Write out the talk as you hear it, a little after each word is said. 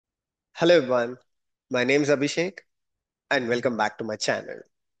Hello everyone, my name is Abhishek and welcome back to my channel.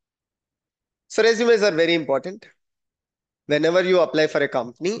 So resumes are very important. Whenever you apply for a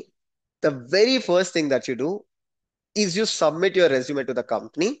company, the very first thing that you do is you submit your resume to the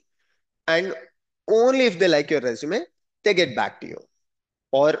company, and only if they like your resume, they get back to you,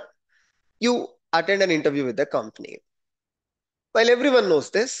 or you attend an interview with the company. While everyone knows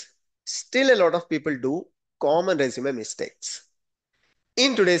this, still a lot of people do common resume mistakes.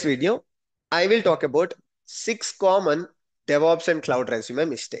 In today's video, I will talk about 6 common DevOps and Cloud resume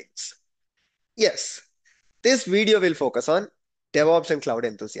mistakes. Yes, this video will focus on DevOps and cloud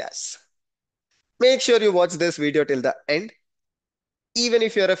enthusiasts. Make sure you watch this video till the end. Even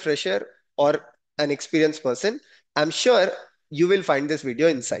if you're a fresher or an experienced person, I'm sure you will find this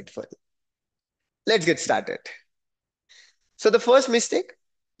video insightful. Let's get started. So the first mistake,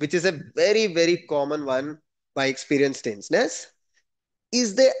 which is a very common one by experienced engineers,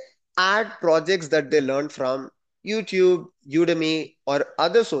 is they add projects that they learned from YouTube, Udemy, or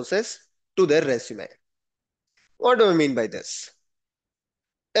other sources to their resume. What do I mean by this?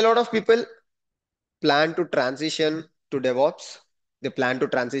 A lot of people plan to transition to DevOps. They plan to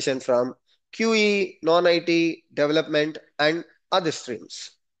transition from QE, non-IT, development, and other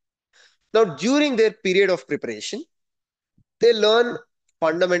streams. Now, during their period of preparation, they learn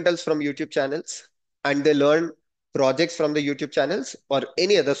fundamentals from YouTube channels and they learn projects from the YouTube channels or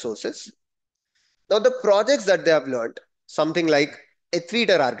any other sources. Now, the projects that they have learned, something like a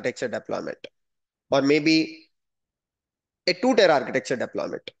 3-tier architecture deployment or maybe a 2-tier architecture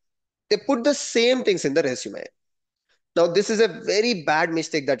deployment, they put the same things in the resume. Now, this is a very bad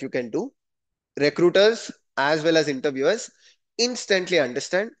mistake that you can do. Recruiters as well as interviewers instantly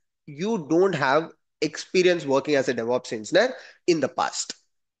understand you don't have experience working as a DevOps engineer in the past.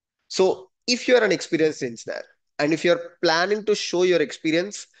 So, if you're an experienced engineer and if you're planning to show your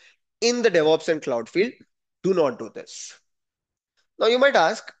experience in the DevOps and cloud field, do not do this. Now, you might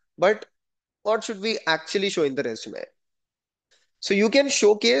ask, but what should we actually show in the resume? So, you can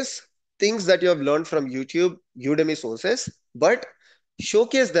showcase things that you have learned from YouTube, Udemy sources, but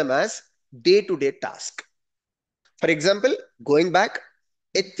showcase them as day-to-day task. For example, going back,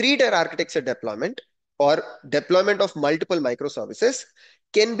 a 3-tier architecture deployment or deployment of multiple microservices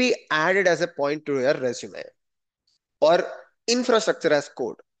can be added as a point to your resume. Or infrastructure as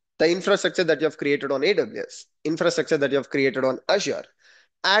code, the infrastructure that you have created on AWS, infrastructure that you have created on Azure,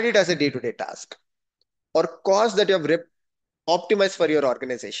 add it as a day-to-day task. Or cost that you have optimized for your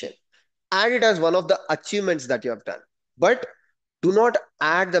organization, add it as one of the achievements that you have done. But do not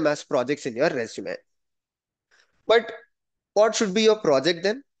add them as projects in your resume. But what should be your project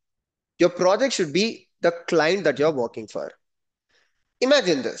then? Your project should be the client that you're working for.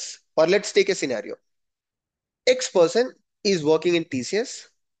 Imagine this, or let's take a scenario. X person is working in TCS,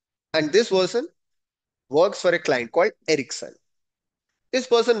 and this person works for a client called Ericsson. This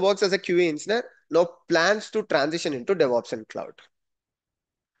person works as a QA engineer, now plans to transition into DevOps and cloud.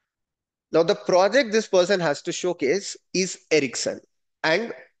 Now, the project this person has to showcase is Ericsson.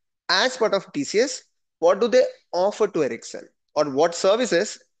 And as part of TCS, what do they offer to Ericsson? Or what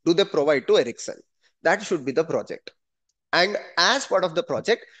services do they provide to Ericsson? That should be the project. And as part of the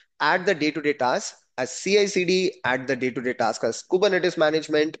project, add the day-to-day tasks as CI/CD, add the day-to-day task as Kubernetes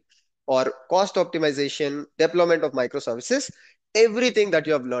management or cost optimization, deployment of microservices, everything that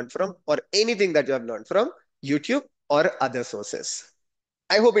you have learned from or anything that you have learned from YouTube or other sources.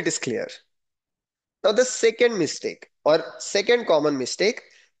 I hope it is clear. Now, the second mistake or second common mistake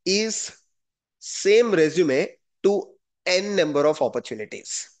is same resume to n number of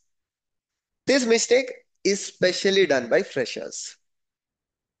opportunities. This mistake is specially done by freshers.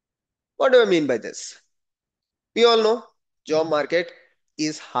 What do I mean by this? We all know job market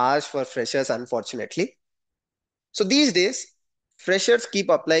is harsh for freshers, unfortunately. So these days, freshers keep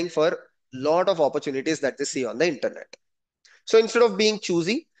applying for lot of opportunities that they see on the internet. So instead of being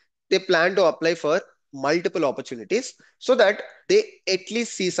choosy, they plan to apply for multiple opportunities so that they at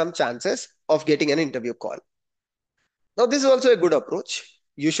least see some chances of getting an interview call. Now, this is also a good approach.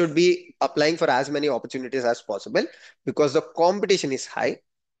 You should be applying for as many opportunities as possible because the competition is high.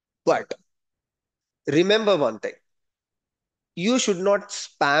 But remember one thing, you should not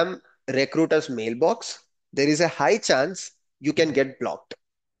spam recruiter's mailbox. There is a high chance you can get blocked.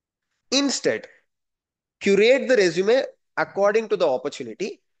 Instead, curate the resume according to the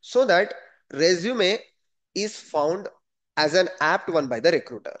opportunity so that resume is found as an apt one by the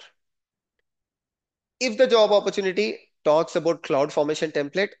recruiter. If the job opportunity talks about cloud formation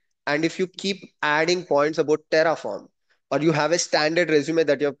template, and if you keep adding points about Terraform, or you have a standard resume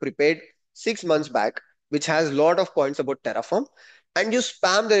that you have prepared 6 months back, which has a lot of points about Terraform, and you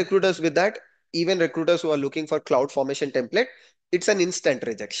spam the recruiters with that, even recruiters who are looking for cloud formation template, it's an instant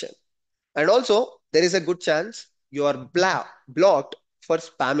rejection. And also, there is a good chance you are blocked for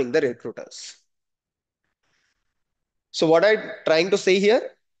spamming the recruiters. So, what I'm trying to say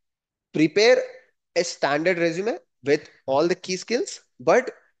here, prepare a standard resume with all the key skills,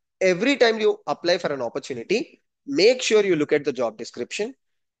 but every time you apply for an opportunity, make sure you look at the job description,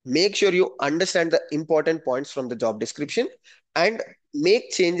 make sure you understand the important points from the job description, and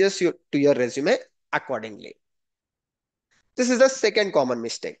make changes to your resume accordingly. This is the second common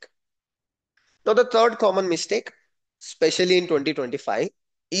mistake. Now, the third common mistake, especially in 2025,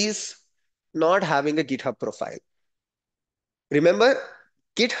 is not having a GitHub profile. Remember,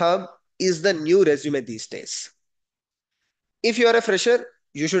 GitHub is the new resume these days. If you are a fresher,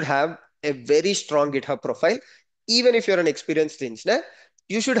 you should have a very strong GitHub profile. Even if you're an experienced engineer,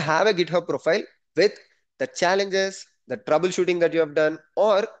 you should have a GitHub profile with the challenges, the troubleshooting that you have done,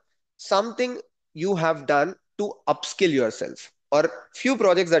 or something you have done to upskill yourself, or few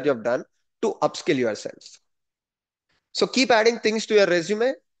projects that you have done to upskill yourself. So keep adding things to your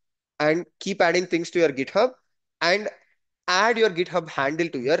resume and keep adding things to your GitHub and add your GitHub handle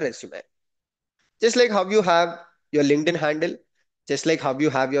to your resume. Just like how you have your LinkedIn handle, just like how you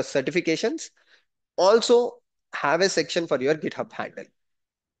have your certifications, also have a section for your GitHub handle.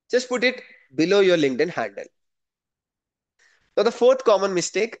 Just put it below your LinkedIn handle. Now, the fourth common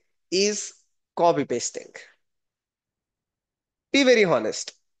mistake is copy pasting. Be very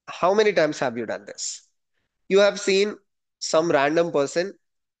honest. How many times have you done this? You have seen some random person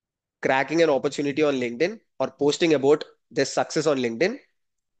cracking an opportunity on LinkedIn or posting about their success on LinkedIn.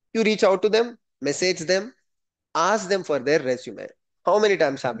 You reach out to them, message them, ask them for their resume. How many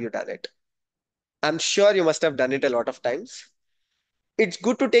times have you done it? I'm sure you must have done it a lot of times. It's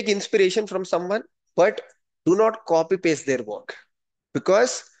good to take inspiration from someone, but do not copy paste their work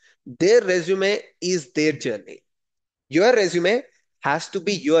because their resume is their journey. Your resume has to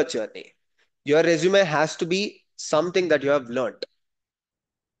be your journey. Your resume has to be something that you have learned.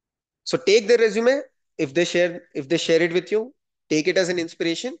 So take their resume. If they share it with you, take it as an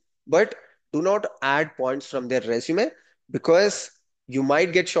inspiration, but do not add points from their resume because you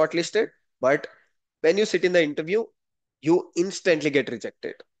might get shortlisted, but when you sit in the interview, you instantly get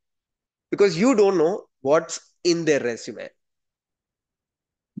rejected because you don't know what's in their resume.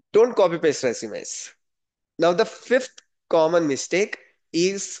 Don't copy paste resumes. Now, the fifth common mistake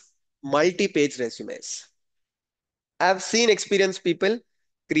is multi page resumes. I've seen experienced people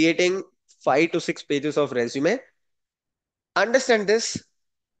creating 5 to 6 pages of resume. Understand this,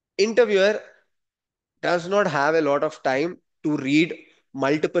 interviewer does not have a lot of time to read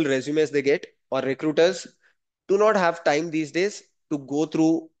multiple resumes they get, or recruiters do not have time these days to go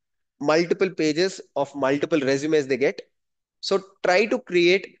through multiple pages of multiple resumes they get. So try to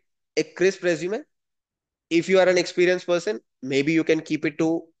create a crisp resume. If you are an experienced person, maybe you can keep it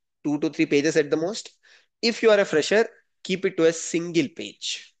to 2 to 3 pages at the most. If you are a fresher, keep it to a single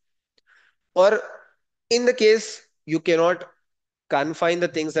page. Or in the case you cannot confine the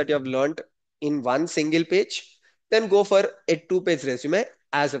things that you have learned in one single page, then go for a 2 page resume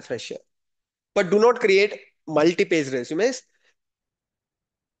as a fresher. But do not create multi page resumes.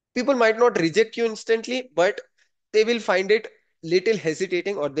 People might not reject you instantly, but they will find it little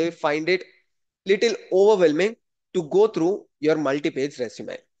hesitating or they find it little overwhelming to go through your multi-page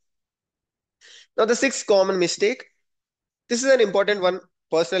resume. Now, the sixth common mistake, this is an important one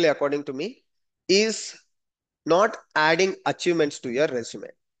personally according to me, is not adding achievements to your resume.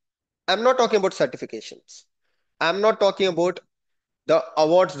 I'm not talking about certifications. I'm not talking about the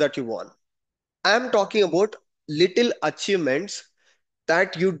awards that you won. I'm talking about little achievements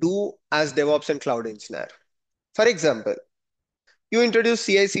that you do as DevOps and Cloud engineer. For example, you introduce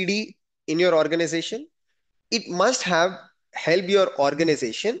CI/CD in your organization. It must have helped your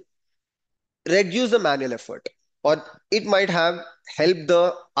organization reduce the manual effort, or it might have helped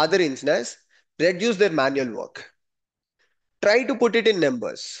the other engineers reduce their manual work. Try to put it in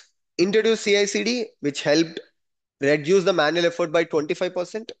numbers. Introduce CI/CD, which helped reduce the manual effort by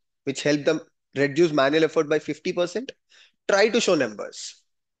 25%, which helped them reduce manual effort by 50%. Try to show numbers.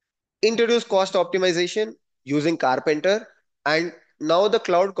 Introduce cost optimization using Carpenter, and now the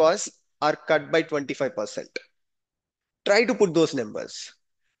cloud costs are cut by 25%. Try to put those numbers.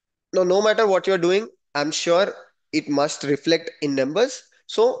 Now, no matter what you're doing, I'm sure it must reflect in numbers.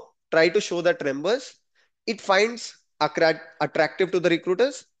 So try to show that numbers. It finds attractive to the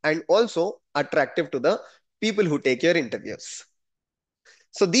recruiters and also attractive to the people who take your interviews.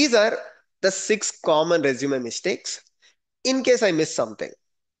 So these are the 6 common resume mistakes. In case I missed something,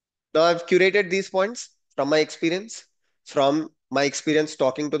 now I've curated these points from my experience, from my experience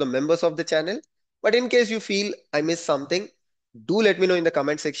talking to the members of the channel. But in case you feel I missed something, do let me know in the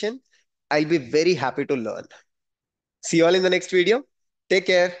comment section. I'll be very happy to learn. See you all in the next video. Take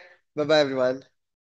care. Bye bye, everyone.